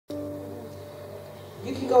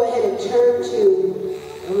You can go ahead and turn to,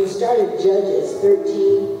 I'm going to start at Judges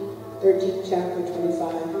 13th chapter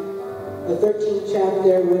 25. The 13th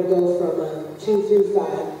chapter, we're going to go from 2 through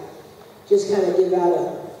 5. Just kind of give out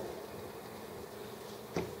a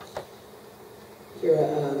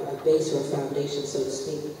base or a foundation, so to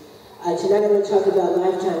speak. Tonight I'm going to talk about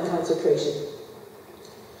lifetime consecration.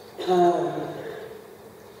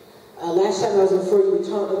 Last time I was before you, we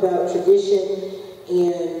talked about tradition,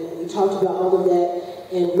 and we talked about all of that.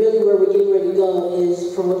 And really where we're getting ready to go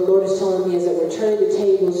is, from what the Lord is telling me, is that we're turning the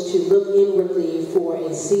tables to look inwardly for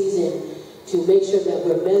a season to make sure that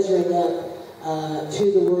we're measuring up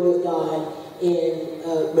to the Word of God in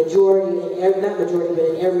majority, not majority, but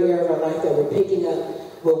in every area of our life, that we're picking up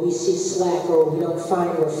where we see slack or we don't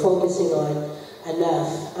find we're focusing on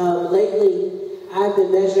enough. Lately, I've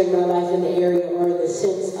been measuring my life in the area or in the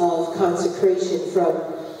sense of consecration from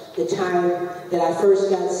the time that I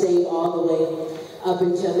first got saved all the way up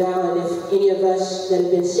until now. And if any of us that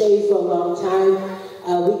have been saved for a long time,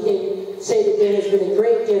 we can say that there has been a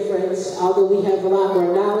great difference. Although we have a lot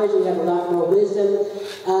more knowledge, we have a lot more wisdom,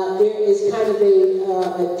 there is kind of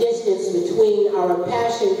a distance between our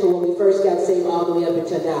passion for when we first got saved all the way up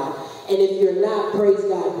until now. And if you're not, praise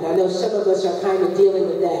God. But I know some of us are kind of dealing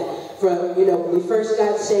with that. From, when we first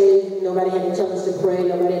got saved, nobody had to tell us to pray,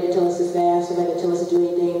 nobody had to tell us to fast, nobody had to tell us to do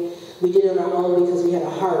anything. We did it on our own because we had a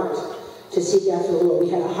heart to seek after the Lord. We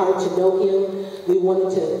had a heart to know Him. We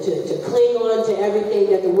wanted to cling on to everything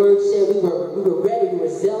that the Word said. We were ready. We were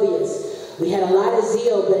zealous. We had a lot of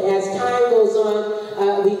zeal. But as time goes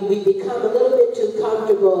on, we become a little bit too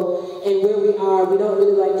comfortable in where we are. We don't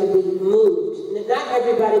really like to be moved. Not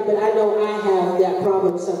everybody, but I know I have that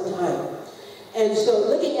problem sometimes. And so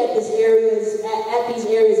looking at these areas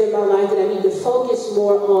in my life that I need to focus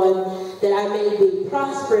more on, that I may be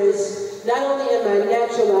prosperous, not only in my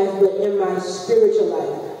natural life, but in my spiritual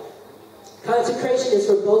life. Consecration is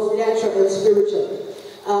for both natural and spiritual.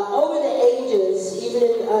 Over the ages, even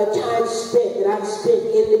in time spent that I've spent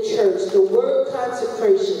in the church, the word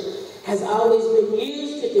consecration has always been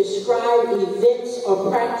used to describe events or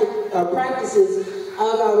practices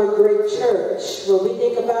of our great church. When we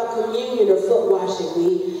think about communion or foot washing,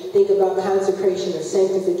 we think about consecration or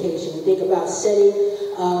sanctification. We think about setting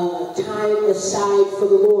time aside for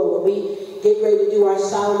the Lord. When we get ready to do our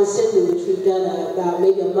solemn assembly, which we've done about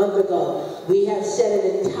maybe a month ago, we have set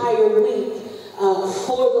an entire week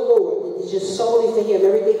for the Lord. It's just solely for Him.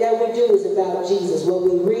 Everything that we do is about Jesus. What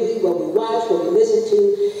we read, what we watch, what we listen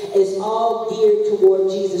to is all geared toward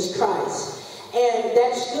Jesus Christ. And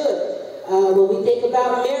that's good. When we think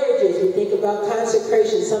about marriages, we think about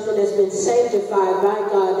consecration, something that's been sanctified by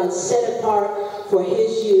God, that's set apart for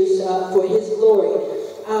His use, for His glory.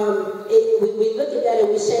 We look at that and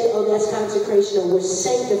we say, oh, that's consecration, or we're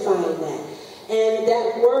sanctifying that. And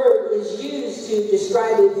that word is used to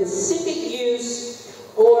describe a specific use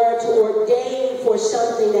or to ordain for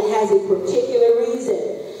something that has a particular reason.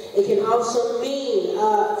 It can also mean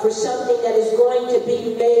for something that is going to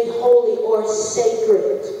be made holy or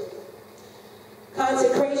sacred.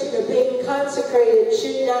 Consecration or being consecrated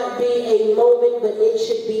should not be a moment, but it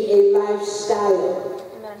should be a lifestyle.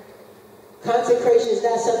 Amen. Consecration is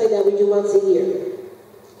not something that we do once a year.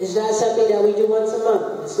 It's not something that we do once a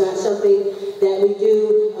month. It's not something that we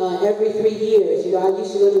do every 3 years. I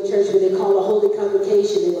used to go to a church where they call a holy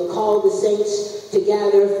convocation. They would call the saints to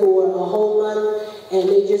gather for a whole month, and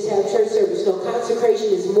they just have church service. No,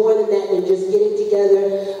 consecration is more than that, than just getting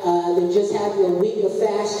together, than just having a week of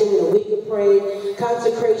fasting and a week of praying.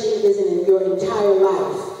 Consecration is in your entire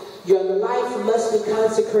life. Your life must be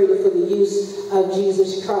consecrated for the use of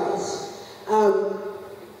Jesus Christ.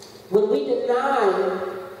 When we deny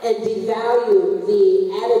and devalue the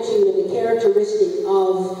attitude and the characteristic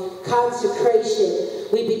of consecration,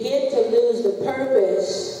 we begin to lose the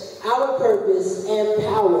purpose, our purpose, and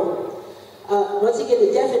power. Once again,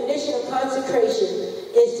 the definition of consecration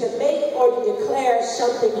is to make or to declare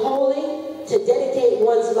something holy, to dedicate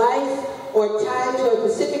one's life or time to a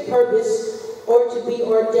specific purpose, or to be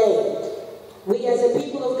ordained. We as a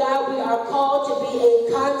people of God, we are called to be a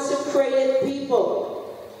consecrated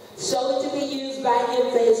people, solely to be used by Him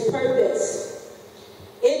for His purpose.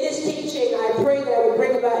 In this teaching, I pray that I will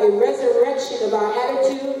bring about a resurrection of our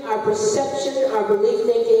attitude, our perception, our belief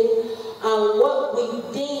thinking on what we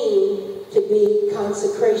deem to be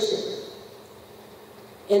consecration.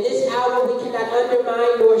 In this hour, we cannot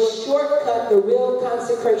undermine nor shortcut the real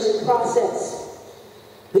consecration process.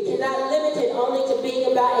 We cannot limit it only to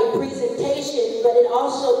being about a presentation, but it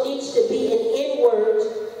also needs to be an inward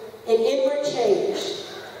change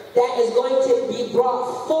that is going to be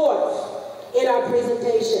brought forth in our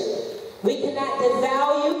presentation. We cannot devalue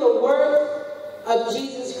of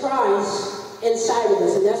Jesus Christ inside of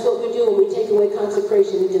us. And that's what we do when we take away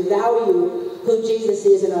consecration. We devalue who Jesus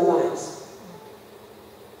is in our lives.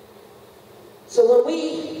 So when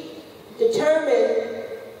we determine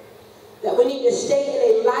that we need to stay in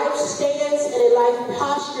a life stance and a life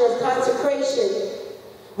posture of consecration,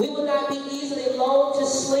 we will not be easily lulled to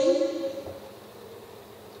sleep.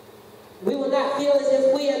 We will not feel as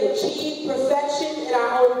if we have achieved perfection in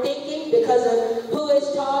our own thinking because of who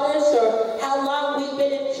has taught us or how long we've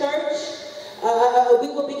been in church. We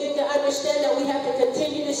will begin to understand that we have to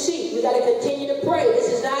continue to seek. We got to continue to pray. This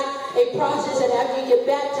is not a process that after you get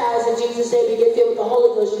baptized in Jesus' name, you get filled with the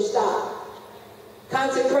Holy Ghost, you stop.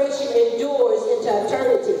 Consecration endures into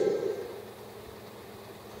eternity.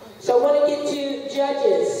 So I want to get to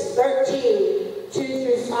Judges 13, 2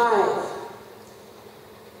 through 5.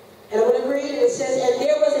 And I'm going to read it. It says, "And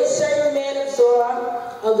there was a certain man of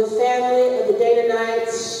Zorah of the family of the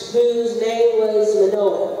Danites, whose name was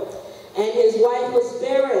Manoah. And his wife was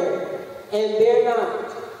barren, and bare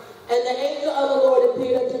not. And the angel of the Lord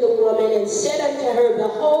appeared unto the woman, and said unto her,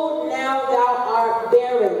 Behold, now thou art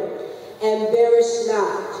barren, and bearest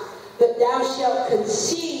not. But thou shalt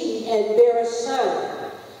conceive, and bear a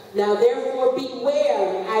son. Now therefore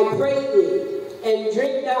beware, I pray thee, and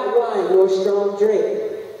drink not wine nor strong drink,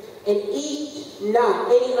 and eat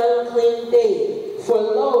not any unclean thing. For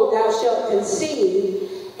lo, thou shalt conceive,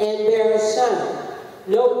 and bear a son.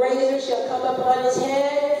 No razor shall come upon his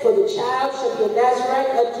head, for the child shall be a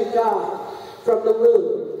Nazarite unto God from the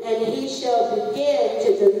womb. And he shall begin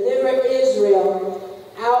to deliver Israel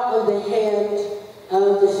out of the hand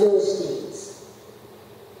of the Philistines."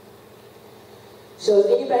 So if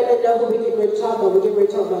anybody doesn't know who we're getting ready to talk about, we're getting ready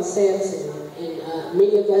to talk about Samson. And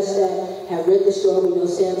many of us that have read the story, we know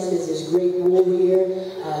Samson is this great warrior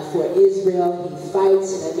for Israel. He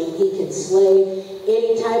fights, and I mean, he can slay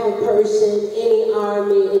any type of person, any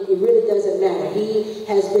army. It really doesn't matter. He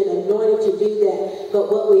has been anointed to do that.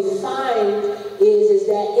 But what we find is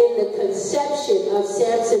that in the conception of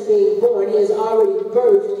Samson being born, he is already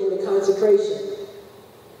birthed in the consecration.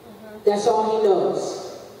 That's all he knows.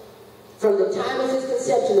 From the time of his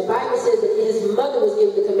conception, the Bible says that his mother was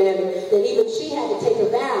given the commandment that even she had to take a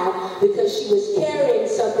vow because she was carrying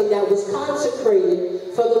something that was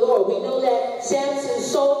consecrated for the Lord. We know that Samson's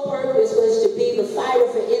sole purpose was to be the fighter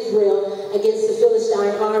for Israel against the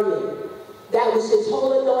Philistine army. That was his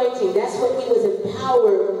whole anointing. That's what he was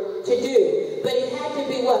empowered to do. But it had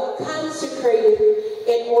to be what? Consecrated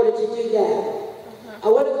in order to do that. I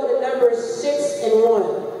want to go to Numbers 6 and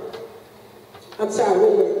 1. I'm sorry,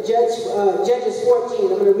 wait a minute. Judges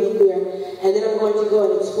 14, I'm going to read there, and then I'm going to go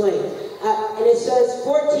and explain. And it says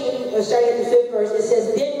 14, starting at the 5th verse, it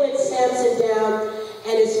says, "Then went Samson down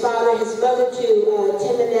and his father, his mother to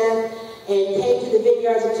Timnath, and came to the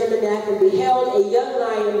vineyards of Timnath, and beheld a young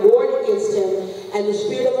lion roared against him, and the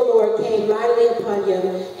Spirit of the Lord came mightily upon him,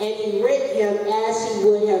 and he rent him as he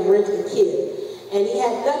would have rent a kid. And he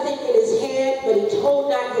had nothing in his hand, but he told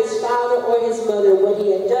not his father or his mother what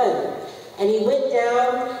he had done. And he went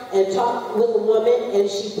down and talked with a woman, and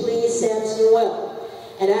she pleased Samson well.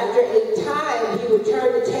 And after a time he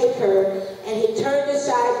returned to take her, and he turned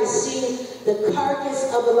aside to see the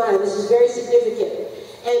carcass of the lion." This is very significant.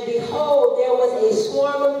 "And behold, there was a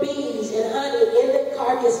swarm of bees and honey in the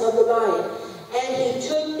carcass of the lion. And he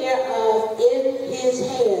took thereof in his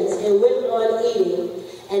hands and went on eating.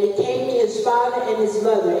 And he came to his father and his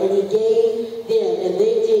mother, and he gave them, and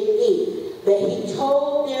they did eat. But he told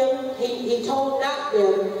not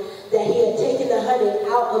them that he had taken the honey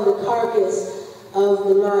out of the carcass of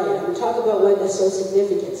the lion." I'm talking about why that's so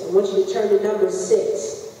significant. So I want you to turn to Numbers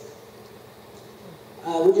 6.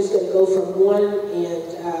 We're just going to go from 1, and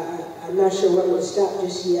I'm not sure where I'm going to stop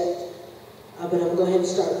just yet. But I'm going to go ahead and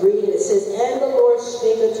start reading. It says, "And the Lord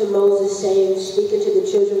spake unto Moses, saying, Speak unto the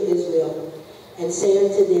children of Israel, and say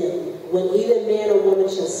unto them, When either man or woman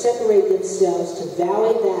shall separate themselves to vow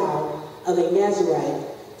a vow of a Nazarite,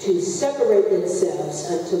 to separate themselves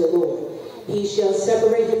unto the Lord. He shall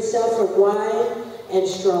separate himself from wine and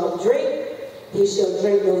strong drink. He shall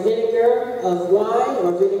drink no vinegar of wine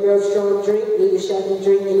or vinegar of strong drink, neither shall he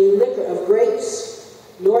drink any liquor of grapes,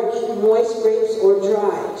 nor eat moist grapes or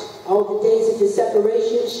dried. All the days of his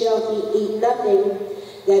separation shall he eat nothing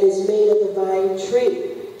that is made of the vine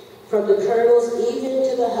tree, from the kernels even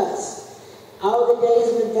to the husk. All the days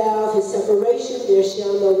of the vow of his separation there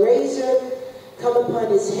shall no razor come upon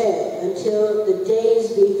his head until the days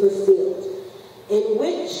be fulfilled, in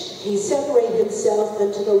which he separate himself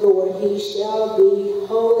unto the Lord. He shall be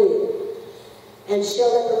holy, and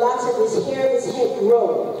shall let the locks of his hair of his head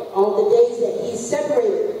grow. All the days that he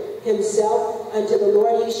separated himself unto the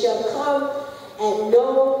Lord, he shall come at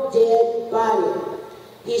no dead body.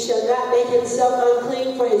 He shall not make himself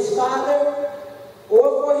unclean for his father,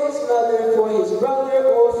 or for his mother, for his brother,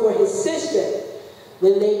 or for his sister,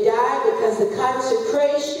 when they die, because the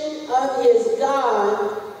consecration of his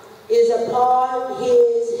God is upon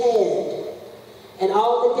his head. And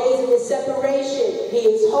all the days of his separation he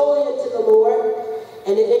is holy unto the Lord.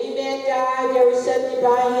 And if any man die very suddenly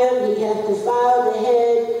by him, he hath defiled the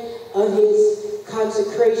head of his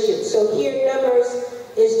consecration. So here Numbers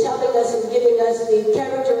is telling us and giving us the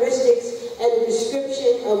characteristics and the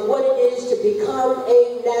description of what it is to become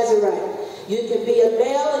a Nazirite. You can be a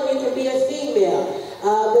male and you can be a female.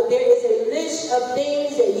 But there is a list of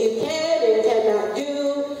things that you can and cannot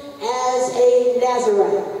do as a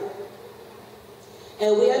Nazirite.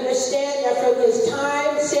 And we understand that from his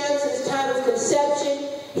time, Samson's time of conception,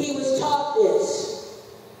 he was taught this.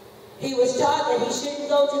 He was taught that he shouldn't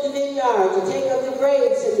go to the vineyard to take of the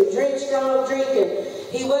grapes and to drink strong drinking.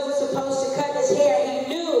 He wasn't supposed to cut his hair. He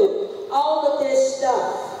knew all of this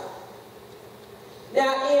stuff.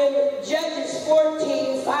 Now in Judges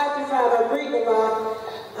 14, 5-5, I'm reading a lot,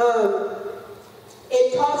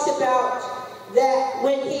 it talks about that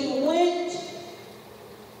when he went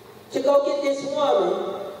to go get this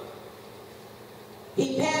woman,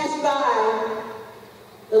 he passed by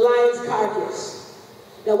the lion's carcass.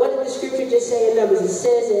 Now what did the scripture just say in Numbers? It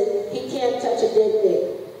says that he can't touch a dead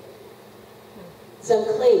thing. It's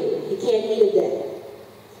unclean. He can't eat a dead.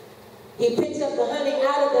 He picks up the honey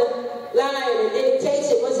out of the lion and then he takes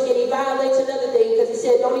it. Once again, he violates another thing because he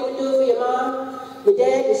said, don't even do it for your mom, your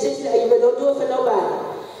dad, your sister, don't do it for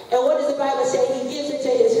nobody. And what does the Bible say? He gives it to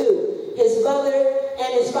his who? His mother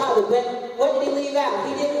and his father. But what did he leave out?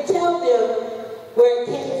 He didn't tell them where it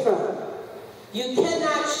came from. You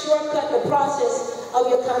cannot shortcut the process of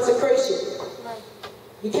your consecration.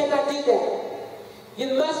 You cannot do that.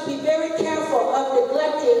 You must be very careful of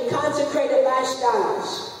neglecting consecrated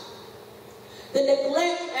lifestyles. The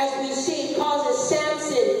neglect, as we see, causes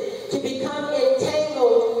Samson to become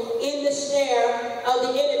entangled in the snare of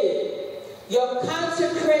the enemy. Your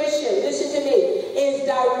consecration, listen to me, is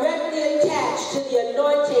directly attached to the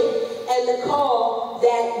anointing and the call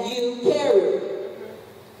that you carry.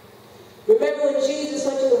 Remember when Jesus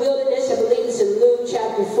went to the wilderness? I believe it's in Luke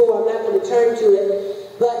chapter 4. I'm not going to turn to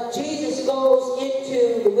it. But Jesus goes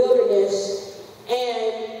into the wilderness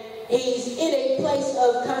and he's in a place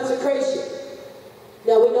of consecration.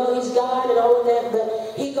 Now we know he's God and all of that,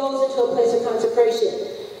 but he goes into a place of consecration.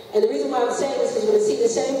 And the reason why I'm saying this is we're going to see the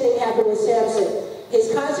same thing happen with Samson.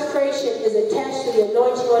 His consecration is attached to the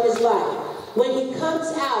anointing on his life. When he comes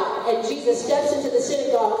out and Jesus steps into the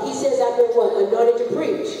synagogue, he says, I've been what? Anointed to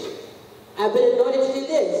preach. I've been anointed to do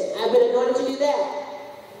this. I've been anointed to do that.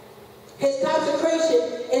 His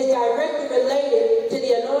consecration is directly related to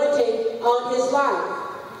the anointing on his life.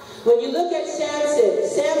 When you look at Samson,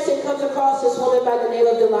 Samson comes across this woman by the name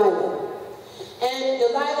of Delilah. And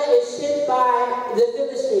Delilah is sent by the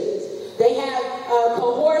Philistines. They have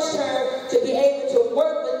coerced her to be able to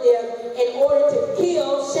work with them in order to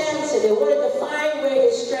kill Samson. They wanted to find where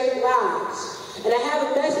his strength lies. And I have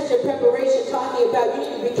a message in preparation talking about you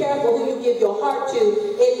need to be careful who you give your heart to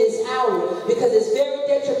in this hour, because it's very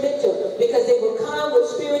detrimental, because they will come with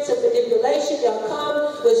spirits of manipulation, they'll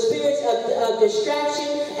come with spirits of distraction,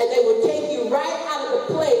 and they will take you right out of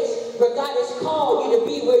the place where God has called you to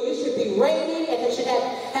be, where you should be reigning and should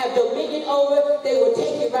have dominion over. They will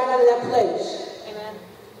take you right out of that place. Amen.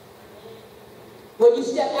 When you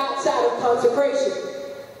step outside of consecration.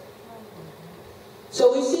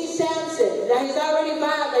 So we see Samson. Now he's already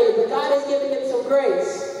violated, but God has given him some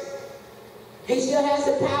grace. He still has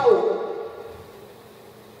the power.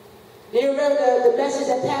 You remember the message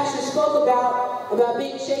that Pastor spoke about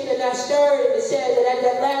being shaken and not stirred, and it said that at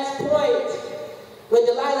that last point, when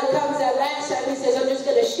Delilah comes that last time, he says, I'm just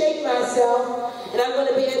going to shake myself, and I'm going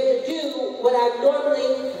to be able to do what I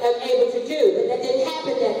normally am able to do. But that didn't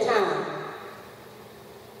happen that time.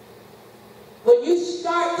 When you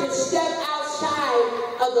start to step outside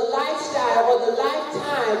of the lifestyle or the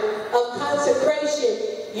lifetime of consecration,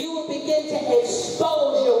 you will begin to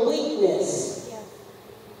expose your weakness.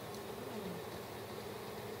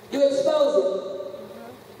 You expose it.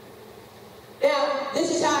 Now,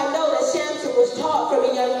 this is how I know that Samson was taught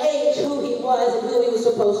from a young age who he was and who he was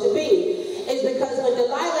supposed to be. It's because when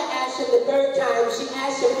Delilah asked him the third time, she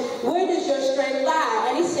asked him, where does your strength lie?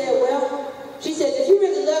 And he said, well, she says, if you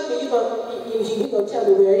really love me, you're going to tell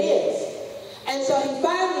me where it is. And so he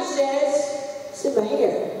finally says, it's in my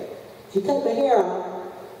hair. If you cut my hair off,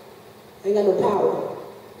 I ain't got no power.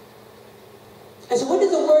 And so what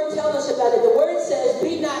does the word tell us about it? The word says,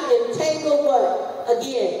 be not entangled what?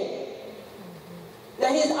 Again.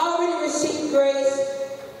 Now he's already received grace.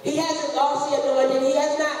 He hasn't lost the anointing. He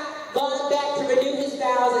has not gone back to renew his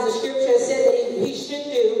vows as the scripture has said that he should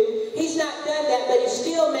do. He's not done that, but he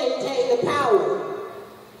still maintained the power.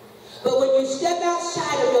 But when you step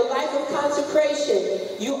outside of your life of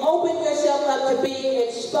consecration, you open yourself up to being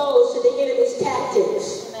exposed to the enemy's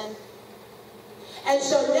tactics. Amen. And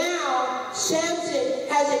so now, Samson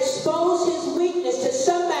has exposed his weakness to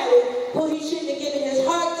somebody who he shouldn't have given his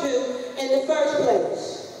heart to in the first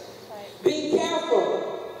place. Right. Be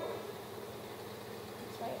careful.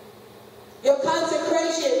 That's right. Your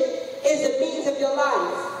consecration is the means of your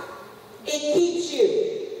life. It keeps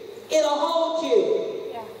you. It'll hold you.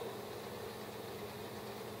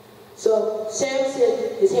 So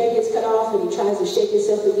Samson, his hair gets cut off and he tries to shake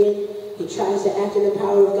himself again. He tries to act in the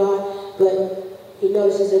power of God, but he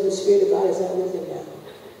notices that the Spirit of God is not with him now.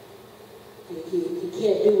 He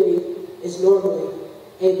can't do what he is normally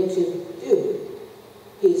able to do.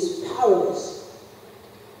 He's powerless.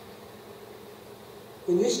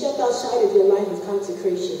 When you step outside of your life of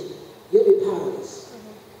consecration, you'll be powerless.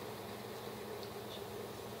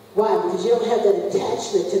 Why? Because you don't have that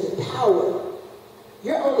attachment to the power.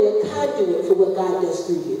 You're only a conduit for what God does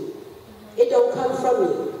through you. It don't come from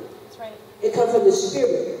you. That's right. It comes from the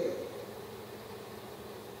Spirit.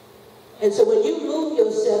 And so when you move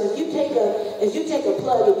yourself, if you take a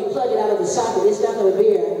plug and you plug it out of the socket, it's not going to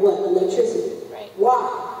bear what? Electricity. Right.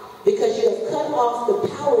 Why? Because you have cut off the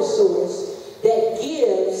power source that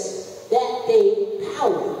gives that thing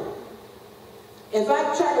power. If I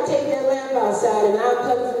try to take that lamp outside and I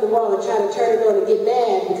unplug it from the wall and try to turn it on and get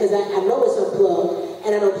mad because I know it's unplugged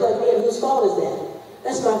and I don't plug it in, whose fault is that?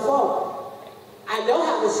 That's my fault. I know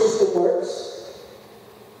how the system works.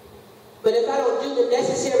 But if I don't do the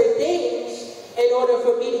necessary things in order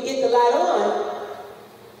for me to get the light on,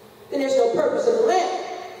 then there's no purpose of the lamp.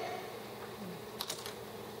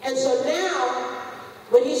 And so now,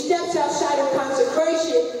 when he steps outside of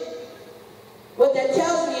consecration, what that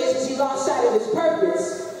tells me is he lost sight of his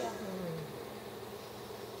purpose.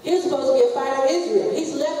 He was supposed to be a fighter of Israel.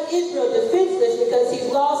 He's left Israel defenseless because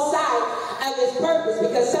he's lost sight of his purpose,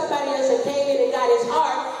 because somebody else came in and got his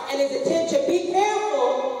heart and his attention. Be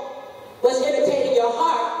careful what's entertaining your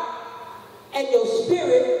heart and your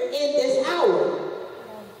spirit in this hour.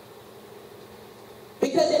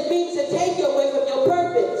 Because it means to take you away from your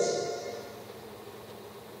purpose.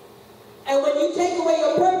 And when you take away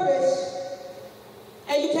your purpose,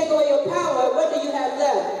 and you take away your power, what do you have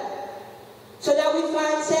left? So now we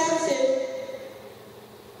find Samson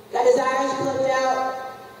got his eyes plucked out.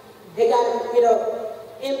 They got him,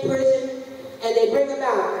 in prison, and they bring him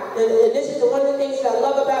out. And this is one of the things that I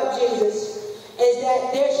love about Jesus, is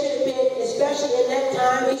that there should have been, especially in that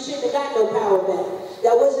time, he shouldn't have got no power back.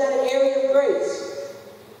 That was not an area of grace.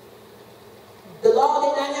 The law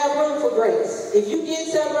did not have room for grace. If you did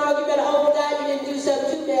something wrong, you better hope to God you didn't do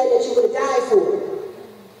something too bad that you would have died for.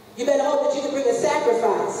 You better hope that you can bring a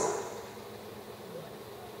sacrifice.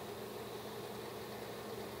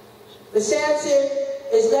 But Samson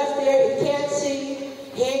is left there. He can't see.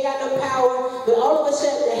 He ain't got no power. But all of a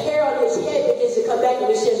sudden, the hair on his head begins to come back, and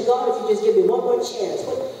he says, God, if you just give me one more chance.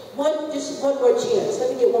 Just one more chance.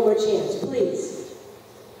 Let me get one more chance, please.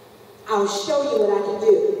 I'll show you what I can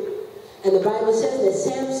do. And the Bible says that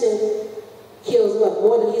Samson kills what?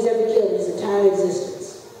 More than he's ever killed in his entire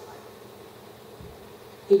existence.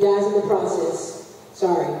 He dies in the process.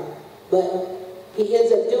 Sorry. But he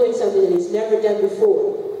ends up doing something that he's never done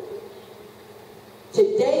before.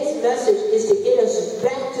 Today's message is to get us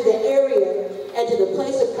back to the area and to the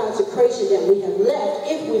place of consecration that we have left,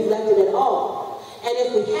 if we've left it at all. And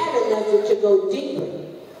if we haven't left it, to go deeper.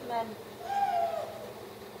 Amen.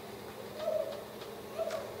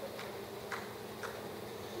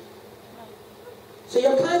 So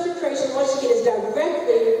your consecration, once again, is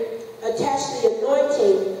directly attached to the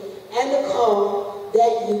anointing and the call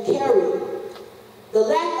that you carry. The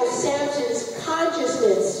lack of Samson's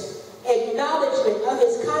consciousness, acknowledgement of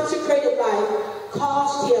his consecrated life,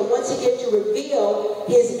 caused him once again to reveal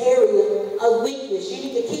his area of weakness. You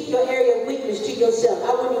need to keep your area of weakness to yourself.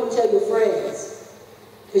 I wouldn't even tell your friends,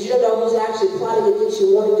 because you don't know who's actually plotting against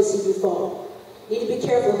you, wanting to see you fall. You need to be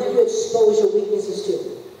careful who you expose your weaknesses to.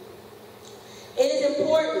 It is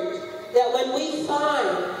important that when we find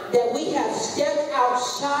that we have stepped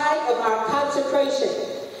outside of our consecration,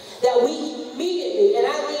 that we immediately, and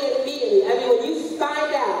I mean immediately, when you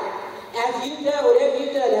find out, after you've done whatever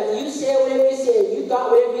you've done, after you said whatever you said, you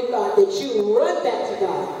thought whatever you thought, that you run back to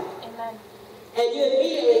God. Amen. And you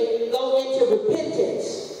immediately go into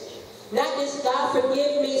repentance. Not just, God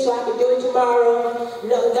forgive me so I can do it tomorrow.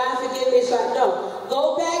 No, God forgive me so I, no.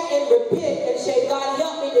 Go back and repent and say, God,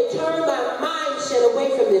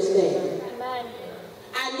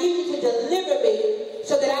 deliver me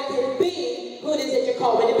so that I can be who it is that you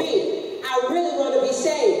call me to be. I really want to be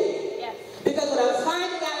saved. Yes. Because what I'm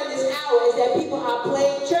finding out in this hour is that people are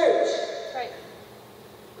playing church. Right.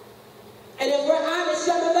 And if we're honest,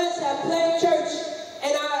 some of us have played church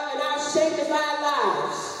in our sanctified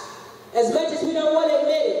lives. As much as we don't want to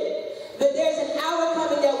admit it. But there's an hour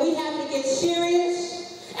coming that we have to get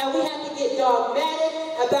serious and we have to get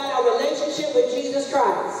dogmatic about our relationship with Jesus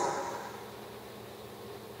Christ.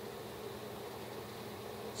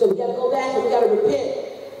 So we got to go back and we got to repent.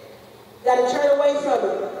 We got to turn away from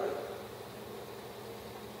it.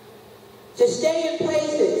 To stay in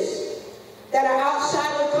places that are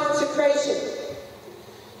outside of consecration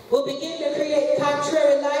will begin to create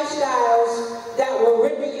contrary lifestyles that will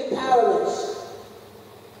render you powerless.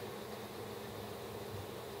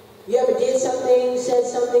 You ever did something, said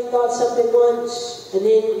something, thought something once, and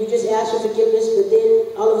then you just asked for forgiveness, but then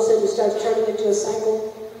all of a sudden it starts turning into a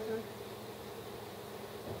cycle?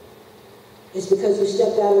 It's because you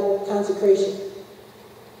stepped out of consecration.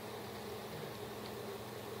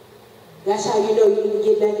 That's how you know you need to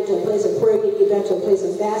get back into a place of prayer, you need to get back to a place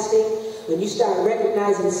of fasting. When you start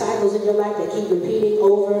recognizing cycles in your life that keep repeating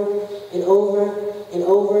over and over and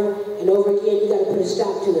over and over again, you got to put a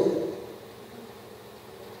stop to it.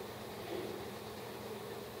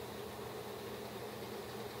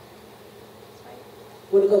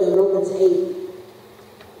 We're going to go to Romans 8.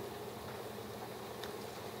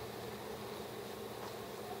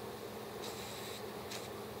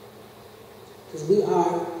 Because we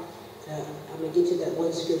are, I'm going to get to that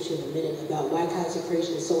one scripture in a minute about why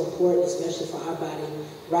consecration is so important, especially for our body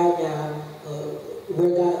right now, where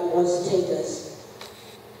God wants to take us.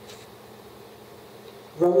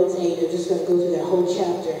 Romans 8, I'm just going to go through that whole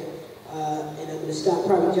chapter, and I'm going to stop,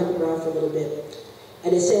 probably jumping around for a little bit.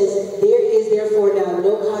 And it says, there is therefore now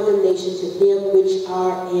no condemnation to them which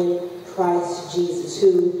are in Christ Jesus,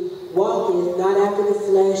 who walketh not after the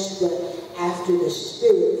flesh, but after the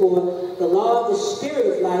Spirit. For the law of the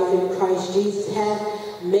Spirit of life in Christ Jesus hath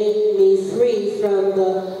made me free from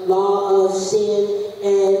the law of sin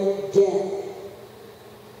and death.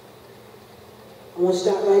 I want to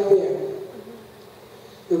stop right there.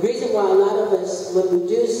 The reason why a lot of us, when we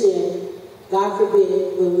do sin, God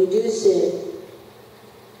forbid, when we do sin,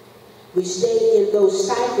 we stay in those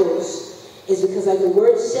cycles is because, like the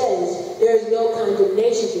word says, there is no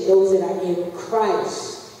condemnation to those that are in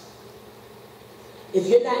Christ. If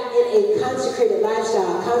you're not in a consecrated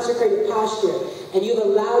lifestyle, consecrated posture, and you've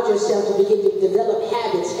allowed yourself to begin to develop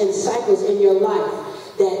habits and cycles in your life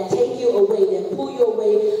that take you away, that pull you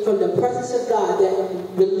away from the presence of God, that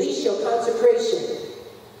release your consecration,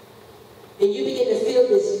 and you begin to feel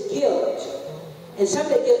this guilt, and some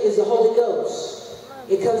of that guilt is the Holy Ghost.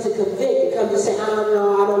 It comes to convict. It comes to say, I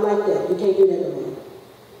don't like that. You can't do that no more.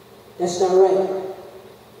 That's not right.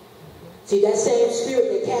 See, that same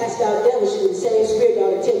spirit that cast out devils should be the same spirit that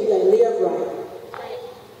ought to tell you got to live right.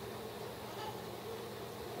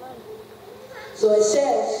 So it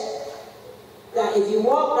says that if you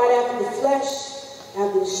walk not after the flesh,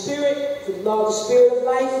 after the Spirit, for the law of the Spirit of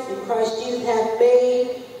life in Christ Jesus hath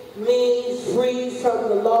made me free from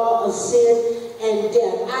the law of sin and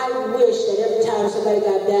death. I wish that every time somebody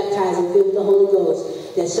got baptized and filled with the Holy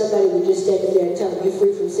Ghost, that somebody would just stand there and tell them, you're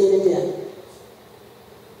free from sin and death.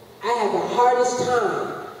 I had the hardest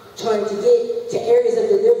time trying to get to areas of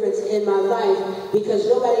deliverance in my life because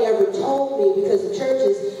nobody ever told me, because the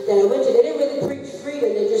churches that I went to, they didn't really preach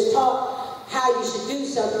freedom. They just taught how you should do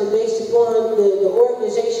something based upon the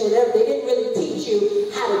organization, whatever. They didn't really teach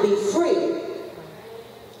you how to be free.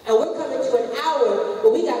 And we're coming to an hour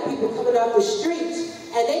where we got people coming off the streets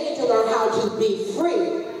and they need to learn how to be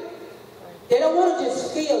free. They don't want to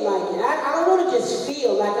just feel like it. I don't want to just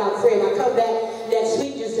feel like I'm free and I come back next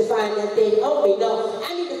week just to find that thing on me. No,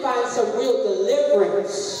 I need to find some real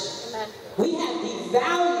deliverance. We have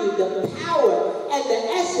devalued the power and the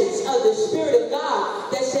essence of the Spirit of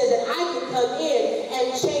God that says that I can come in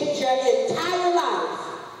and change your entire life.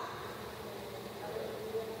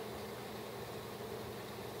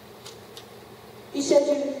 He said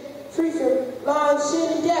you're free from law and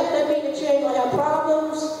sin and death. That means that you ain't going to have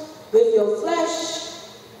problems with your flesh.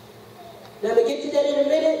 Now, I'm going to get to that in a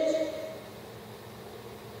minute.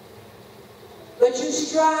 But you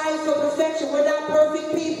strive for perfection. We're not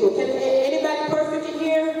perfect people. Can anybody perfect in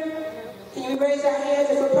here? Can you raise our hands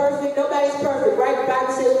if we're perfect? Nobody's perfect, right? The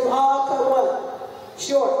Bible says we all come what?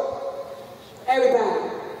 Short.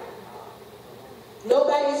 Everybody.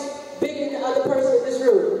 Nobody's bigger than the other person in this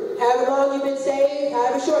room. However long you've been saved,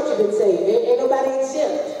 however short you've been saved. Ain't nobody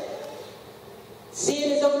exempt.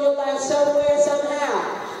 Sin is on your life somewhere,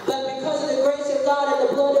 somehow. But because of the grace of God, God and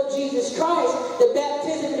the blood of Jesus Christ, the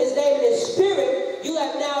baptism in his name and his spirit, you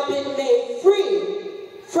have now been made free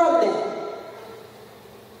from that.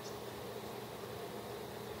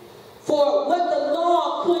 For what the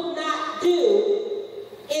law could not do,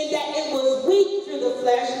 in that it was weak through the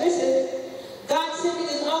flesh, listen, God sending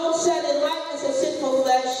his own Son in likeness of sinful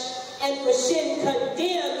flesh, and for sin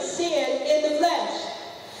condemned sin in the flesh,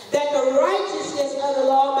 that the righteousness of the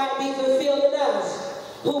law might be fulfilled in us,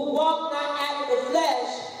 who walk not after the flesh,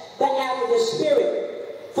 but after the Spirit.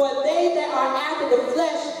 For they that are after the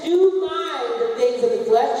flesh do mind the things of the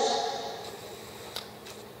flesh.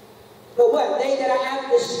 But what? They that are after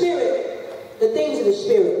the Spirit, the things of the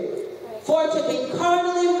Spirit. For to be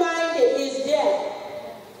carnally minded is death,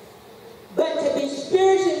 but to be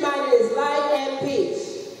spiritually minded is life and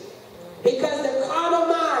peace. Because the carnal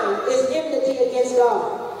mind is enmity against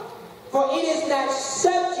God. For it is not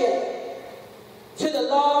subject to the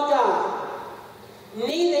law of God,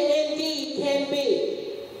 neither indeed can be.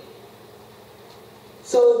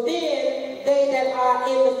 So then they that are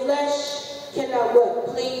in the flesh cannot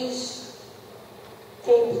what?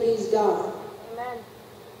 Can't please God. Amen.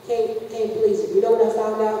 Can't please him. You know what I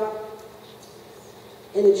found out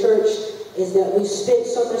in the church is that we spend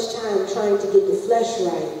so much time trying to get the flesh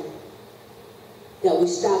right that we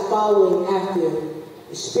stop following after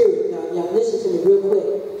the Spirit. Now, y'all listen to me real quick.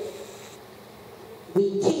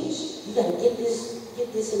 We teach, you got to get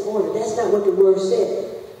this in order. That's not what the word said.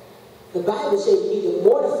 The Bible said you need to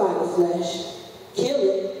mortify the flesh, kill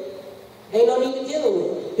it. Ain't no need to deal with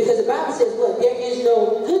it. Because the Bible says what? There is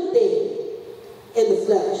no good thing in the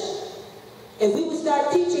flesh. If we would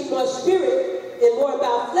start teaching more spirit and more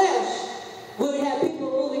about flesh, we would have people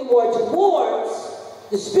moving more towards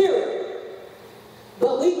the Spirit.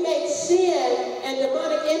 But we make sin and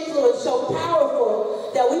demonic influence so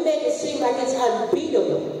powerful that we make it seem like it's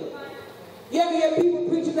unbeatable. You ever hear people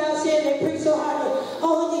preach about sin? They preach so hard,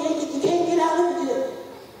 oh, you can't get out of it.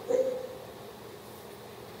 But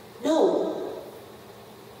no.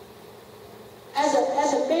 As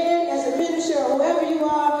a man, as a minister, or whoever you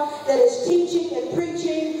are that is teaching and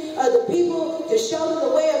preaching the people to show them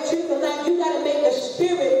the way of truth and life, you got to make the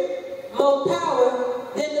Spirit more power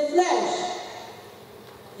than the flesh.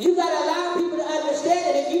 You got to allow people to understand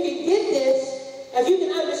that if you can get this, if you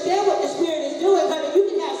can understand what the Spirit is doing, honey, you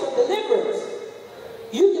can have some deliverance.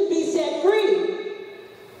 You can be set free.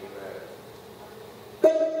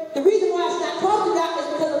 But the reason why it's not talked about is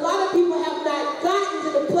because a lot of people have not gotten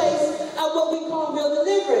to the place of what we call real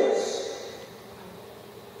deliverance.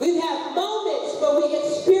 We have moments where we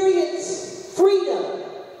experience freedom.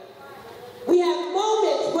 We have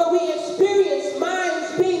moments where we experience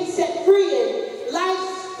minds being set free and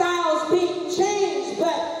lifestyles being changed.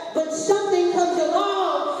 But when something comes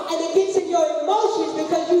along and it gets in your emotions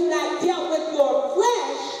because you've not dealt with your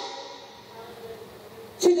flesh,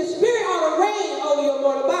 see, the Spirit ought to reign over your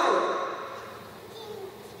mortal body.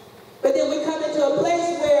 But then we come into a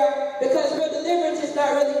place where, because real deliverance is not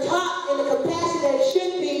really taught in the capacity that it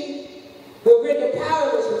should be, we're rendered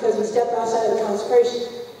powerless because we step outside of the consecration.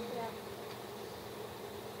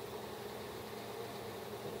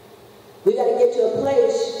 We got to get to a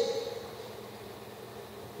place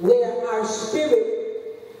where our spirit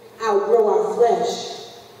outgrow our flesh.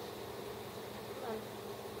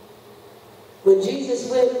 When Jesus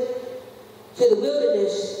went to the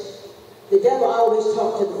wilderness, the devil always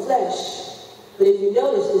talked to the flesh. But if you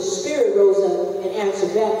notice, the Spirit rose up and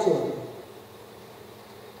answered back to him.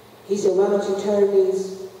 He said, why don't you turn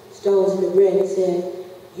these stones into bread? He said,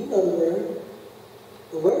 you know the word.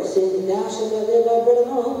 The word says that thou shalt not live by bread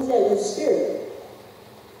alone. Who was that? The Spirit.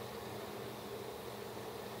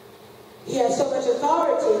 He had so much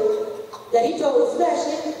authority that he told the flesh,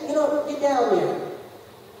 get down there.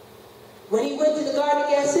 When he went to the Garden of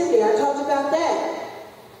Gethsemane, I talked about that.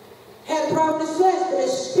 Had a problem with his flesh, but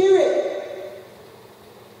his spirit,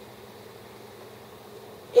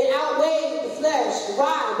 it outweighed the flesh.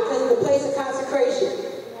 Why? Because of the place of consecration.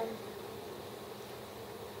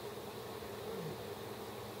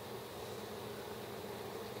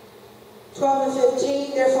 And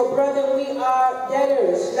 15, therefore, brethren, we are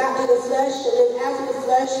debtors, not to the flesh, to live after the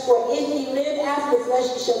flesh. For if ye live after the flesh,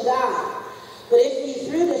 ye shall die. But if ye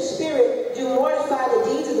through the Spirit do mortify the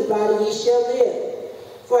deeds of the body, ye shall live.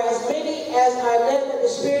 For as many as are led by the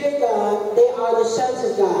Spirit of God, they are the sons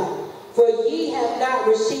of God. For ye have not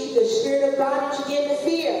received the spirit of bondage again to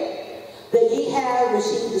fear, but ye have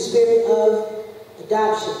received the Spirit of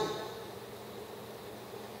adoption.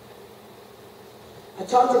 I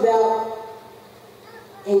talked about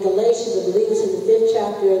in Galatians, I believe it's in the 5th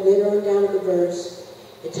chapter, later on down in the verse,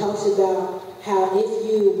 it talks about how if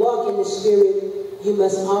you walk in the Spirit, you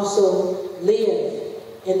must also live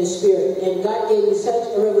in the Spirit. And God gave me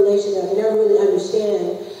such a revelation that I never really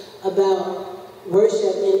understand about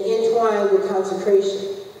worship and entwined with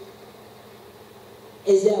consecration.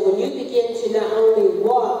 Is that when you begin to not only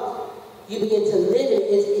walk, you begin to live it.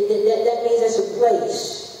 That means that's a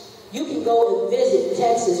place. You can go and visit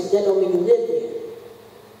Texas, but that don't mean you live there.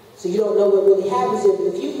 So you don't know what really happens there.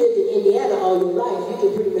 But if you lived in Indiana all your life, you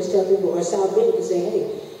can pretty much tell people, or South Bend, and say,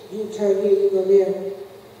 hey, you turn here, you go there.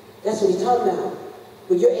 That's what he's talking about.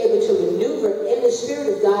 But you're able to maneuver in the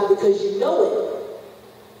Spirit of God because you know it.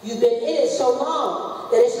 You've been in it so long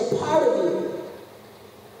that it's a part of you.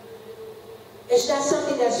 It's not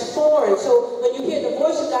something that's foreign. So when you hear the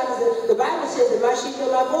voice of God, because the Bible says that my sheep know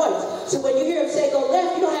my voice. So when you hear him say go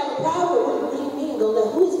left, you don't have a problem. What do you mean go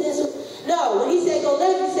left? Who is this? No, when he say go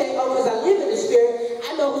left, you say, oh, because I live in the Spirit,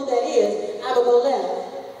 I know who that is, I'm going to go left.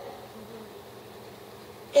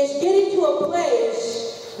 It's getting to a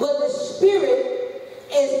place where the Spirit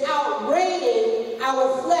is outreigning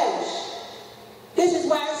our flesh. This is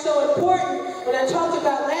why it's so important when I talked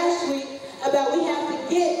about last week about we have to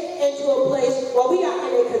get into a place where we are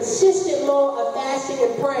in a consistent mode of fasting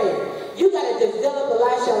and praying. You got to develop a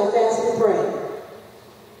lifestyle of fasting and praying.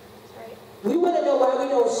 Right. We want to know why we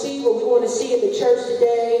don't see what we want to see in the church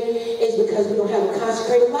today is because we don't have a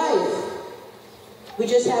consecrated life. We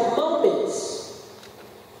just have moments.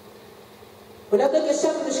 When I look at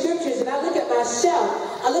some of the scriptures and I look at myself,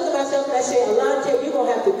 and I say, Alonte, you're going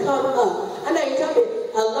to have to come up. I know you're telling me,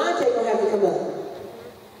 Alonte going to have to come up.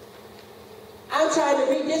 I'm trying to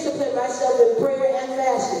rediscipline myself in prayer and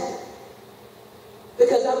fasting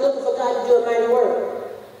because I'm looking for God to do a mighty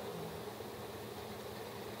work.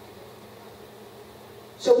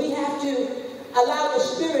 So we have to allow the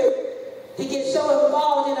Spirit to get so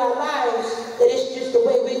involved in our lives that it's just the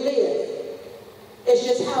way we live. It's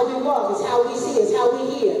just how we walk. It's how we see. It's how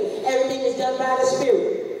we hear. Everything is done by the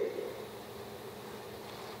Spirit.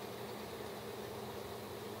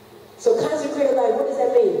 So consecrated life, what does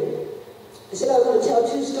that mean? I said I was going to tell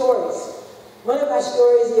two stories. One of my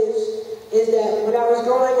stories is that when I was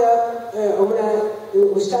growing up, or when I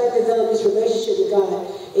was starting to develop this relationship with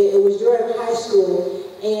God, it was during high school,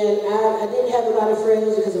 and I didn't have a lot of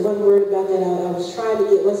friends because of one word about that. I was trying to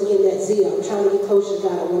get, once again, that zeal. I'm trying to get closer to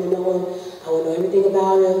God. I want to know Him. I want to know everything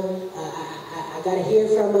about Him. I got to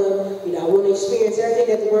hear from Him. You know, I want to experience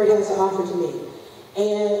everything that the Word has to offer to me.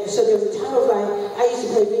 And so there was a time of life, I used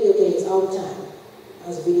to play video games all the time. I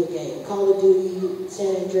was a video game, Call of Duty,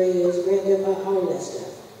 San Andreas, Grand Theft Auto, all of that stuff.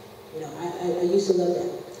 You know, I used to love that.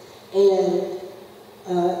 And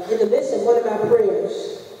in the midst of one of my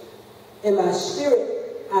prayers, in my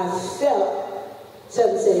spirit, I felt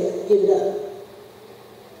something say, give it up.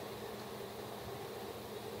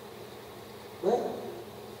 What?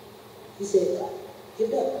 He said, give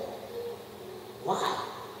it up. Why?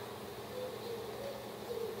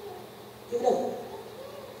 Give it up.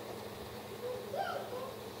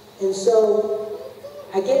 And so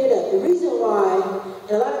I gave it up. The reason why,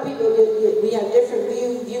 and a lot of people, we have different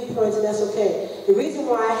viewpoints, and that's okay. The reason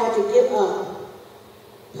why I had to give up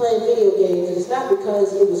playing video games is not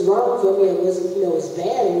because it was wrong for me, it wasn't, you know, it's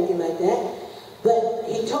bad or anything like that. But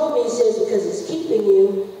he told me, he says, because it's keeping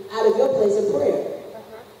you out of your place of prayer.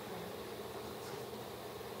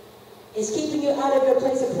 It's keeping you out of your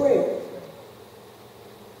place of prayer.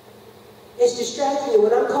 It's distracting you.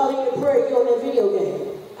 When I'm calling you to prayer, you're on that video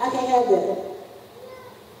game. I can't have that.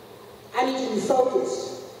 I need you to be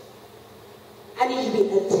focused. I need you to be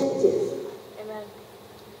attentive. Amen.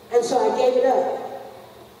 And so I gave it up.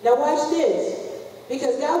 Now watch this.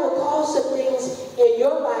 Because God will cause some things in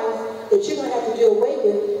your life that you're going to have to do away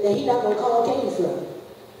with that He's not going to call Katie from.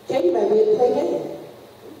 Katie might be able to play game.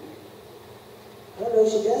 I don't know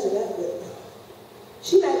if she does or not, but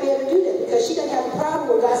she might be able to do that because she doesn't have a problem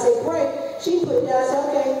when God say pray. She can put it down and say,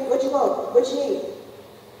 okay, what you want? What you need?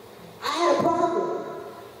 I had a problem.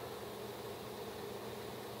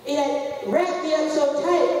 It had wrapped me up so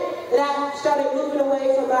tight that I started moving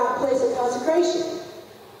away from my place of consecration.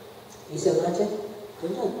 He said, Alonte,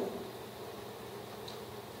 good enough.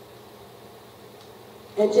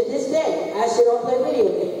 And to this day, I still don't play video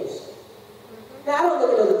games. Now, I don't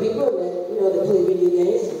look at other people that, you know, that play video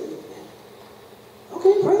games.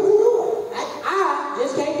 Okay, praise the Lord. I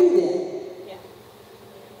just can't do that.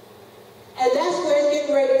 And that's where it's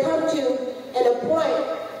getting ready to come to at a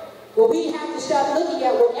point where we have to start looking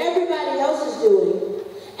at what everybody else is doing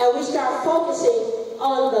and we start focusing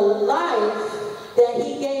on the life that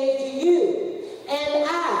He gave to you. And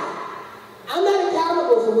I'm not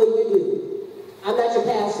accountable for what you do. I'm not your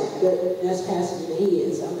pastor, but that's pastor than he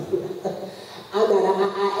is. I'm not,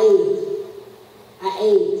 I aid.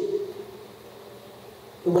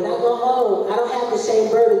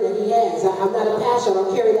 same burden that he has. I'm not a pastor. I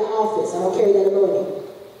don't carry that office. I don't carry that anointing.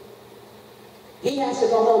 He has to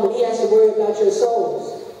go home and he has to worry about your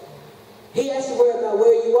souls. He has to worry about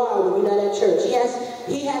where you are when you're not at church. He has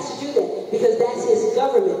to do that because that's his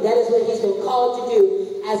government. That is what he's been called to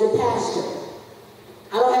do as a pastor.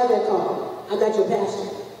 I don't have that call. I'm not your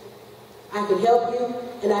pastor. I can help you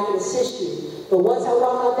and I can assist you. But once I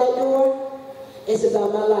walk out that door, it's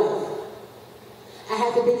about my life. I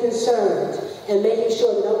have to be concerned and making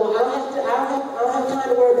sure that I don't have time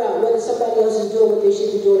to worry about whether somebody else is doing what they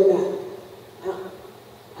should be doing or not.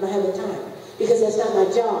 I don't have the time because that's not my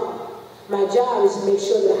job. My job is to make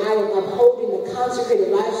sure that I am upholding the consecrated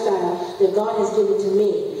lifestyle that God has given to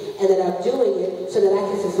me and that I'm doing it so that I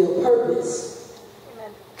can fulfill purpose.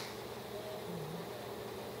 Amen.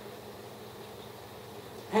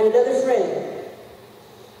 I had another friend,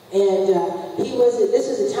 and this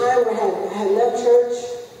was a time where I had left church.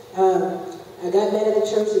 I got mad at the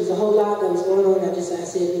church. There was a whole lot that was going on. I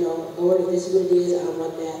said, Lord, if this is what it is, I don't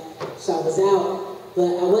want that. So I was out. But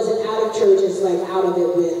I wasn't out of church, it's like out of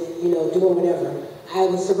it with, doing whatever. I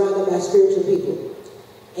was surrounded by spiritual people.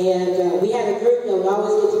 And we had a group that would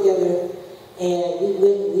always get together, and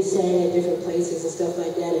we sang at different places and stuff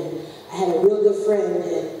like that. And I had a real good friend,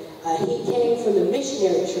 and he came from the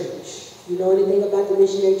missionary church. You know anything about the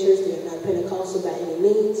missionary church? They're not Pentecostal by any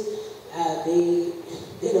means.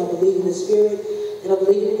 They don't believe in the Spirit. They don't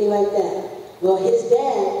believe anything like that. Well, his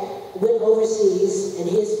dad went overseas, and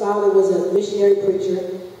his father was a missionary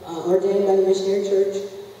preacher, ordained by the missionary church.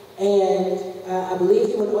 And I believe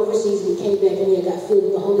he went overseas, and he came back, and he got filled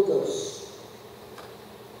with the Holy Ghost.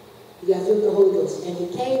 He got filled with the Holy Ghost. And he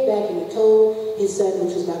came back, and he told his son,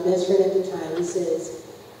 which was my best friend at the time, he says,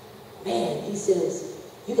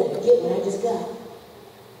 you got to get what I just got.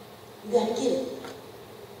 You got to get it.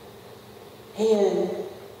 And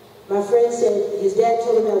my friend said, his dad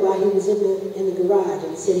told him that while he was in the garage,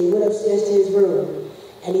 and he said he went upstairs to his room,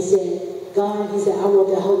 and he said, God, he said, I want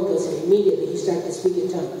that Holy Ghost, and immediately he started to speak in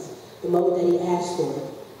tongues, the moment that he asked for it.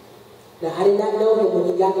 Now, I did not know him when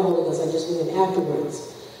he got the Holy Ghost, I just knew him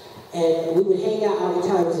afterwards. And we would hang out all the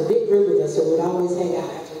time. It was a big group of us, so we would always hang out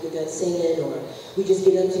after we get done singing, or we just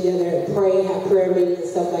get up together and pray, have prayer meetings and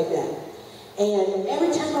stuff like that. And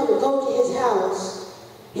every time I would go to his house,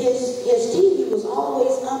 his TV was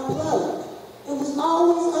always unplugged. It was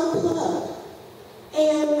always unplugged.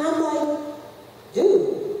 And I'm like,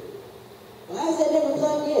 dude, why is that never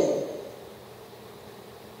plugged in?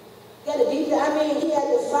 He had a deep, he had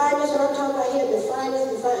the finest, what I'm talking about, he had the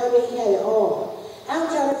finest, he had it all. I'm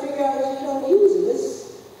trying to figure out if you don't use it.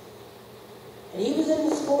 And he was in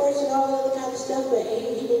the sports and all that other kind of stuff, but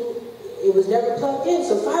he didn't, it was never plugged in.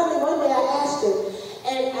 So finally one day I asked him,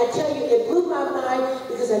 and I tell you, it blew my mind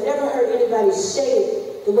because I never heard anybody say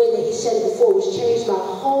it the way that he said it before, which changed my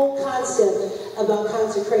whole concept about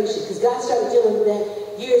consecration. Because God started dealing with that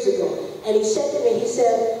years ago. And he said to me, he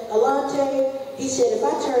said, Alonte, he said, if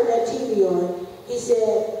I turn that TV on, he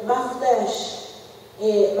said, my flesh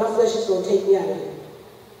is going to take me out of here.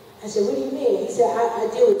 I said, what do you mean? He said, I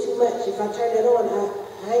deal with too much. If I turn that on,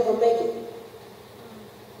 I ain't going to make it.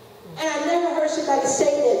 And I never heard somebody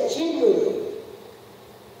say that genuinely.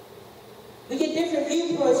 We get different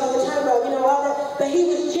viewpoints all the time about, all that. But he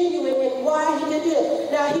was genuine in why he did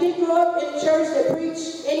it. Now, he didn't grow up in a church that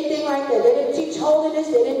preached anything like that. They didn't teach holiness.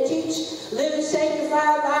 They didn't teach living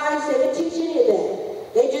sanctified lives. They didn't teach any of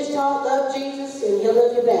that. They just taught love Jesus and he'll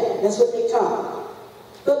love you back. That's what they taught.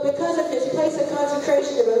 But because of his place of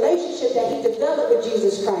consecration, the relationship that he developed with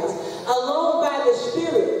Jesus Christ, alone by the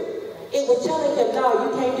Spirit, it was telling him, no,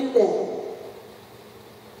 you can't do that.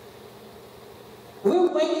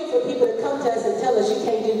 We're waiting for people to come to us and tell us you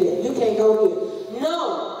can't do that. You can't go here.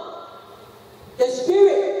 No. The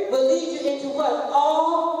Spirit will lead you into what?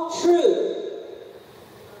 All truth.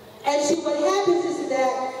 And see, what happens is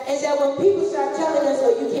that when people start telling us,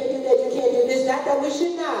 oh, you can't do that, you can't do this, not that we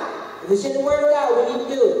should not. If it's in the Word of God, we need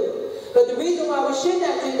to do it. But the reason why we should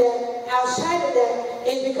not do that outside of that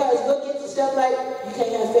is because look into stuff like you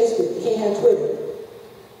can't have Facebook, you can't have Twitter,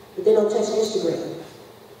 but they don't touch Instagram.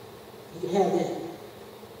 You can have that.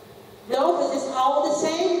 No, because it's all the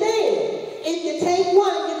same thing. If you take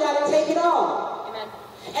one, you got to take it all. Amen.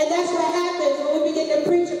 And that's what happens when we begin to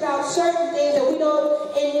preach about certain things and we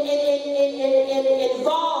don't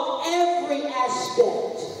involve every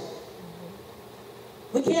aspect.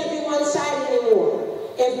 We can't be one-sided anymore.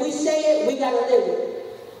 If we say it, we got to live it.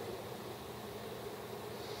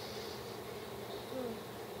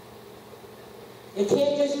 It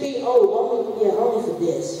can't just be, only for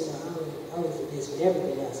this, only for this, but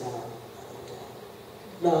everything else, I don't.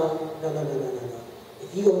 No. If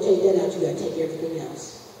If you're going to take that out, you got to take everything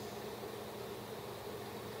else.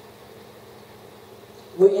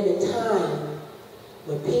 We're in a time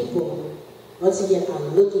where people, once again, are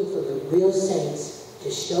looking for the real saints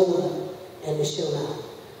to show up and to show out.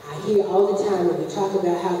 I hear all the time when we talk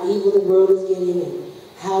about how evil the world is getting and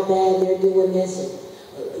how bad they're doing this,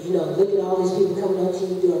 and look at all these people coming on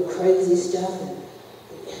TV doing crazy stuff,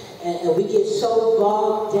 and we get so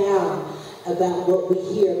bogged down about what we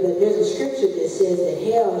hear. But there's a scripture that says that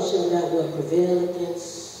hell shall not prevail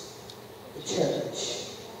against the church.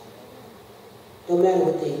 No matter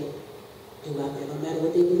what they do out there, no matter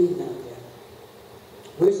what they believe out there.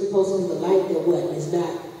 We're supposed to be the light that is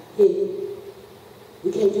not hidden.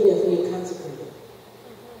 We can't do that if we ain't consecrated.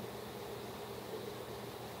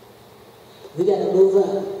 We got to move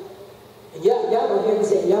up. And y'all gonna hear me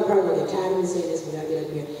say, y'all probably gonna get tired of me saying this when I get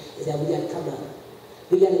up here, is that we got to come up.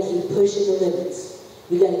 We got to keep pushing the limits.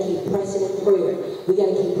 We got to keep pressing in prayer. We got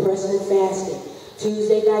to keep pressing in fasting.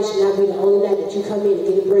 Tuesday night should not be the only night that you come in and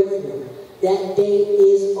get a breakthrough. That day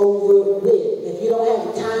is over with. If you don't have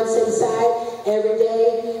the time set aside every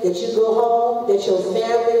day that you go home, that your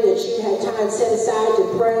family, that you have time set aside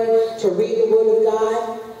to pray, to read the Word of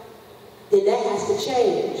God, then that has to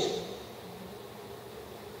change.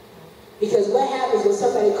 Because what happens when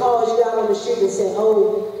somebody calls you out on the street and says,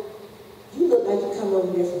 oh, you look like you come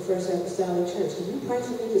over there from First Apostolic Church. Can you pray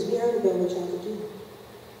for me? Because we heard about what y'all could do.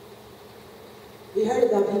 We heard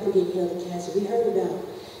about people getting healed of cancer. We heard about...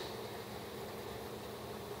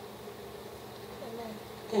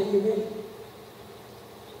 God, you ready?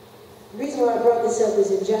 The reason why I brought this up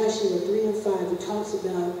is in Joshua 3 and 5. It talks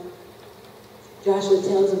about, Joshua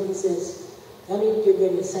tells him, he says, y'all need to get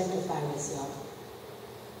ready to sanctify yourself.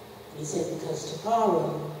 And he said, because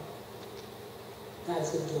tomorrow, God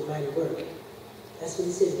is going to do a mighty work. That's what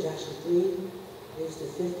he said in Joshua 3, there's the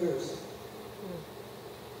 5th verse.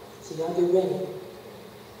 So y'all get ready.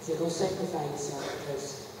 He said, go sanctify yourself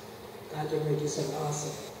because God get ready to do something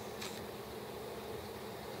awesome.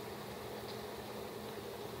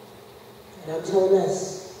 And I'm telling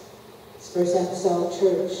us, this First Apostolic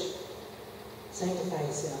Church, sanctify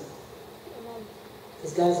yourself.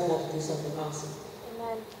 Because God's about to do something awesome.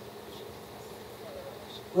 Amen.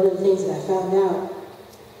 One of the things that I found out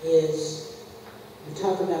is we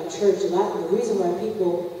talk about church a lot, and the reason why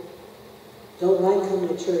people don't like coming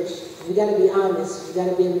to church, we got to be honest, we got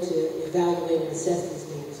to be able to evaluate and assess these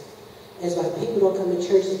things. As why people don't come to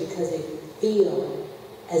church is because they feel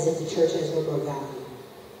as if the church has no more value.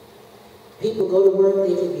 People go to work,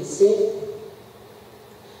 they can be sick,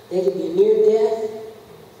 they can be near death,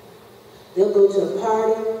 they'll go to a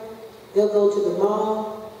party, they'll go to the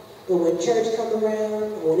mall, but when church comes around,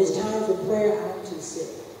 or when it's time for prayer, I'm too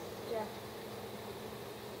sick. Yeah.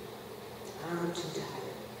 I'm too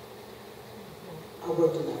tired. I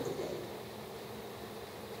worked a lot today.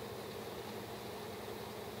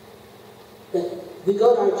 But we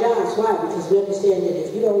go to our jobs, why? Because we understand that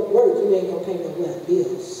if you don't work, you ain't going to pay no what?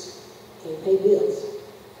 Bills. Can't pay bills.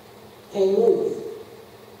 Can't move.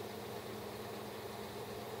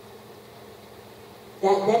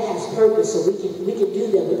 That has purpose, so we can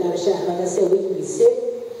do that without a shot. Like I said, we can be sick.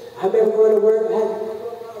 I remember going to work,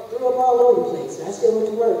 I threw up all over the place. I still went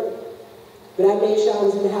to work. But I made sure I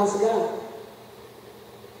was in the house of God.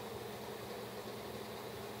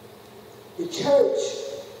 The church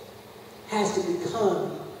has to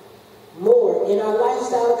become more in our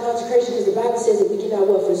lifestyle of consecration, because the Bible says that we cannot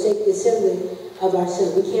forsake the assembly of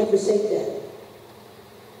ourselves. We can't forsake that.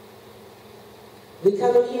 We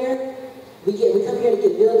come in here, we come here to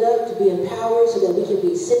get built up, to be empowered, so that we can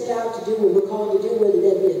be sent out to do what we're called to do, whether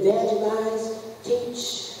that be evangelize,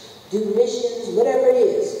 teach, do missions, whatever it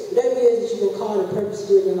is that you've been called and purpose to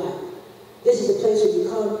do in your life. This is a place where you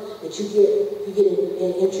come, that you get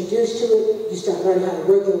introduced to it, you start learning how to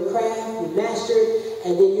work your craft, you master it,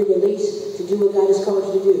 and then you're released to do what God has called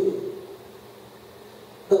you to do.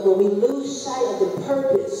 But when we lose sight of the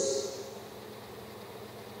purpose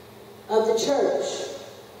of the church,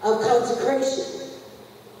 of consecration,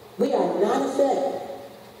 we are not effective.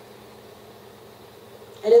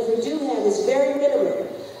 And if we do have, it's very minimal.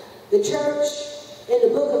 The church in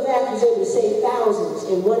the book of Acts was able to save thousands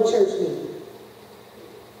in one church meeting.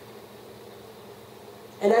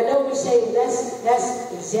 And I know we say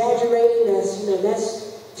that's exaggerating, that's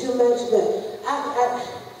too much, but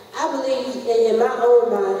I believe in my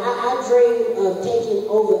own mind, I dream of taking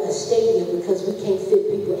over a stadium because we can't fit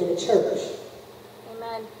people in a church.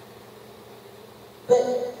 Amen.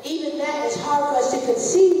 But even that is hard for us to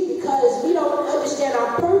conceive because we don't understand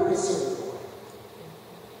our purpose anymore.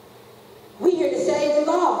 We're here to save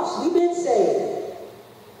the lost. We've been saved.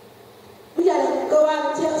 We got to go out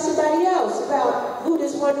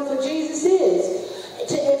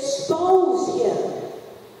expose him.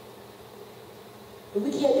 But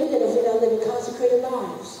we can't do that if we're not living consecrated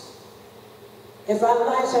lives. If our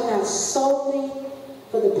lives are not solely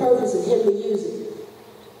for the purpose of him to use it.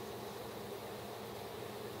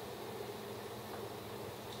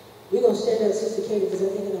 We're going to stand up, Sister Katie, because I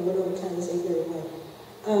think I went over time. It's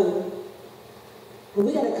 8:31. But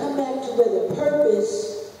we got to come back to where the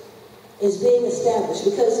purpose is being established.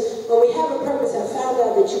 Because when we have a purpose, I found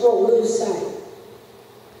out that you won't lose sight.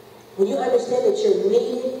 When you understand that you're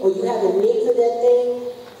needed, or you have a need for that thing,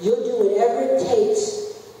 you'll do whatever it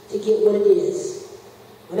takes to get what it is.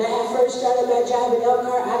 When I had first started my job in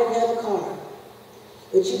Elkhart, I didn't have a car.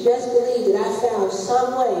 But you best believe that I found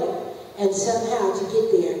some way and somehow to get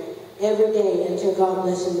there every day until God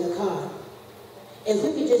blessed me with a car. If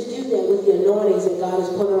we could just do that with the anointings that God has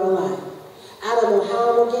put on our life. I don't know how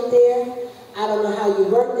I'm going to get there. I don't know how you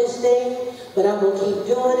work this thing, but I'm going to keep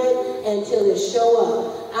doing it until it show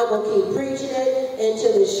up. I'm going to keep preaching it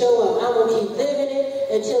until it show up. I'm going to keep living it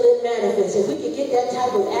until it manifests. If we could get that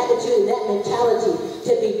type of attitude and that mentality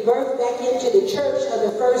to be birthed back into the church of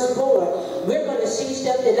the firstborn, we're going to see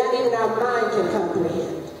stuff that not even our mind can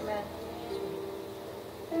comprehend.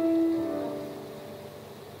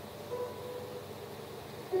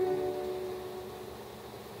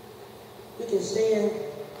 We can stand.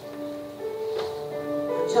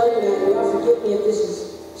 I'm telling you that, y'all forgive me if this is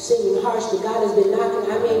seeming harsh, but God has been knocking.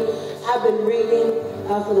 I mean, I've been reading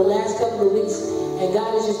for the last couple of weeks, and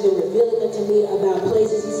God has just been revealing it to me about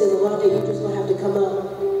places. He said, Alonte, you're just going to have to come up.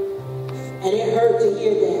 And it hurt to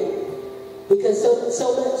hear that. Because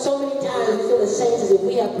so many times we feel as saints as if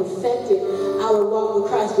we have perfected our walk with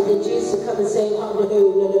Christ, but then Jesus will come and say, oh, no.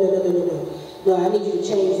 No, I need you to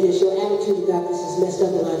change this. Your attitude about this is messed up,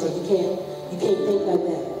 Alonte. You can't think like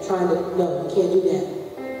that. No, you can't do that.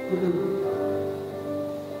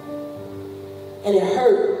 And it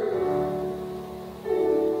hurt.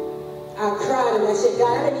 I cried and I said,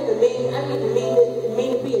 God, I didn't mean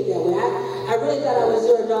to be it that way. I really thought I was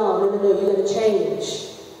your dog. No, you gotta change.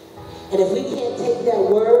 And if we can't take that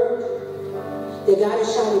word that God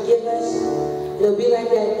is trying to give us, it'll be like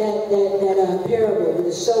that parable where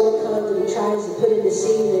the sower comes and he tries to put in the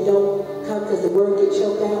seed and it don't come because the word gets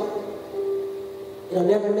choked out. It'll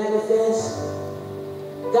never manifest.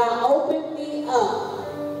 God opened me up.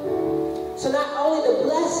 So not only the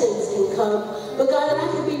blessings can come, but God, that I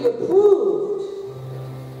can be reproved.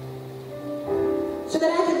 So that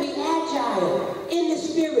I can be agile in the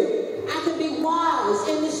spirit. I can be wise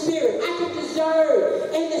in the spirit. I can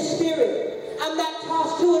discern in the spirit. I'm not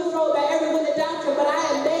tossed to and fro by every wind of doctrine, but I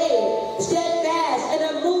am made steadfast and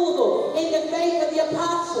immovable in the faith of the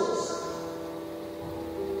apostles.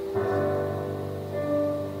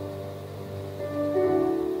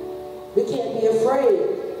 We can't be afraid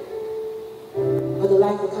of the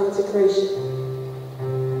life of consecration.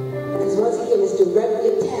 Because once again, it's directly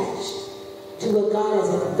attached to what God has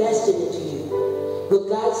invested into you. What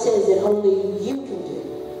God says that only you can do.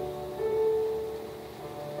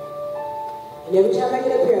 And every time I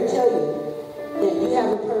get up here, I tell you that you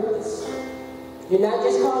have a purpose. You're not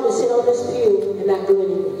just called to sit on this pew and not do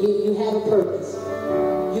anything. You have a purpose.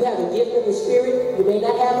 You have a gift of the Spirit. You may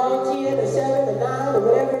not have all 10 or 7 or 9 or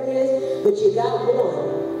whatever it is, but you got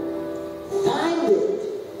one. Find it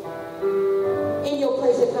in your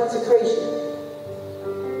place of consecration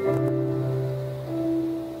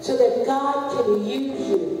so that God can use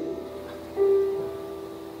you.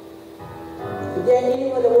 If there's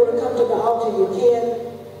anyone that want to come to the altar, you can.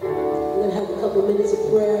 We're going to have a couple of minutes of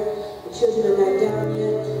prayer. The children are not down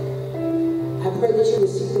yet. I pray that you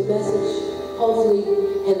receive the message, hopefully,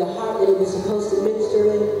 in the heart that it was supposed to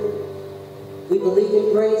minister in. We believe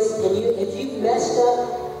in grace, and if you've messed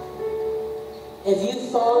up, if you've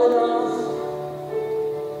fallen off,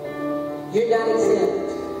 you're not exempt.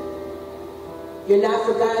 You're not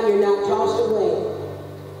forgotten. You're not tossed away.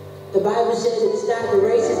 The Bible says that it's not, the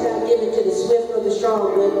race is not given to the swift or the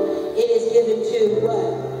strong, but it is given to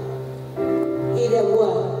what? He that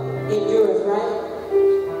what? Endureth, right?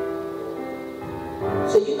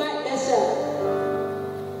 So you might mess up.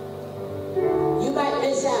 You might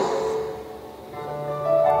miss out.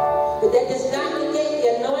 But that does not negate the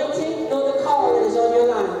anointing nor the call that is on your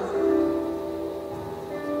life.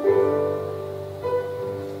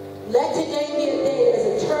 Let today be a day that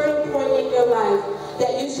is a turning point in your life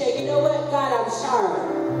that you say, you know what, God, I'm sorry.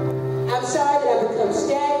 I'm sorry that I've become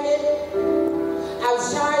stagnant. I'm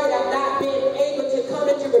sorry that I've not been able to come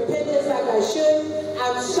into repentance like I should.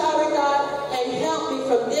 I'm sorry, God, and help me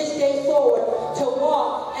from this day forward to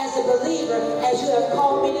walk as a believer as you have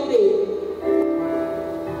called me to be.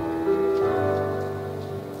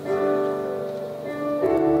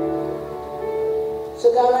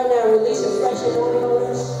 So God, right now, release a fresh anointing on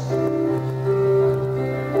us.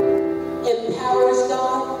 Empower us,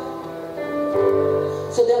 God,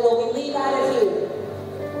 so that when we leave out of here,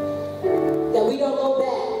 that we don't go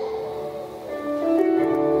back.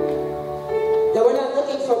 That we're not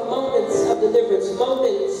looking for moments of deliverance,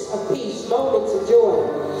 moments of peace, moments of joy.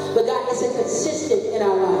 But God, it's a consistent in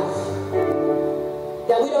our life.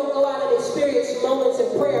 That we don't go out and experience moments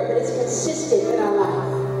of prayer, but it's consistent in our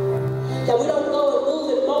life. That we don't go and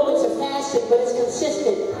move in moments of fasting, but it's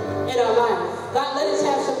consistent in our life. God, let us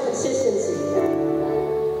have some consistency.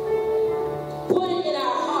 Put it in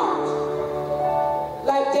our heart.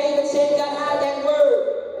 Like David said, God, hide that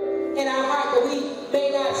word in our heart that we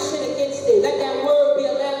may not sin against thee. Let that word be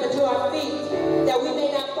a lamp unto our feet, that we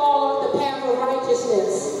may not fall off the path of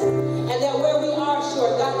righteousness. And that where we are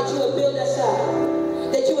short, God, that you would build us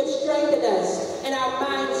up, that you would strengthen us in our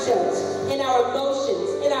mindsets, in our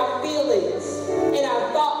emotions, in our feelings, in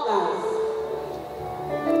our thought life.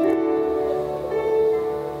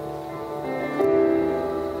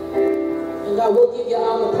 And God, we'll give you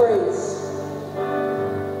all the praise.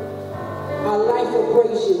 Our life will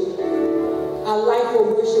praise you. Our life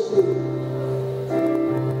will worship you.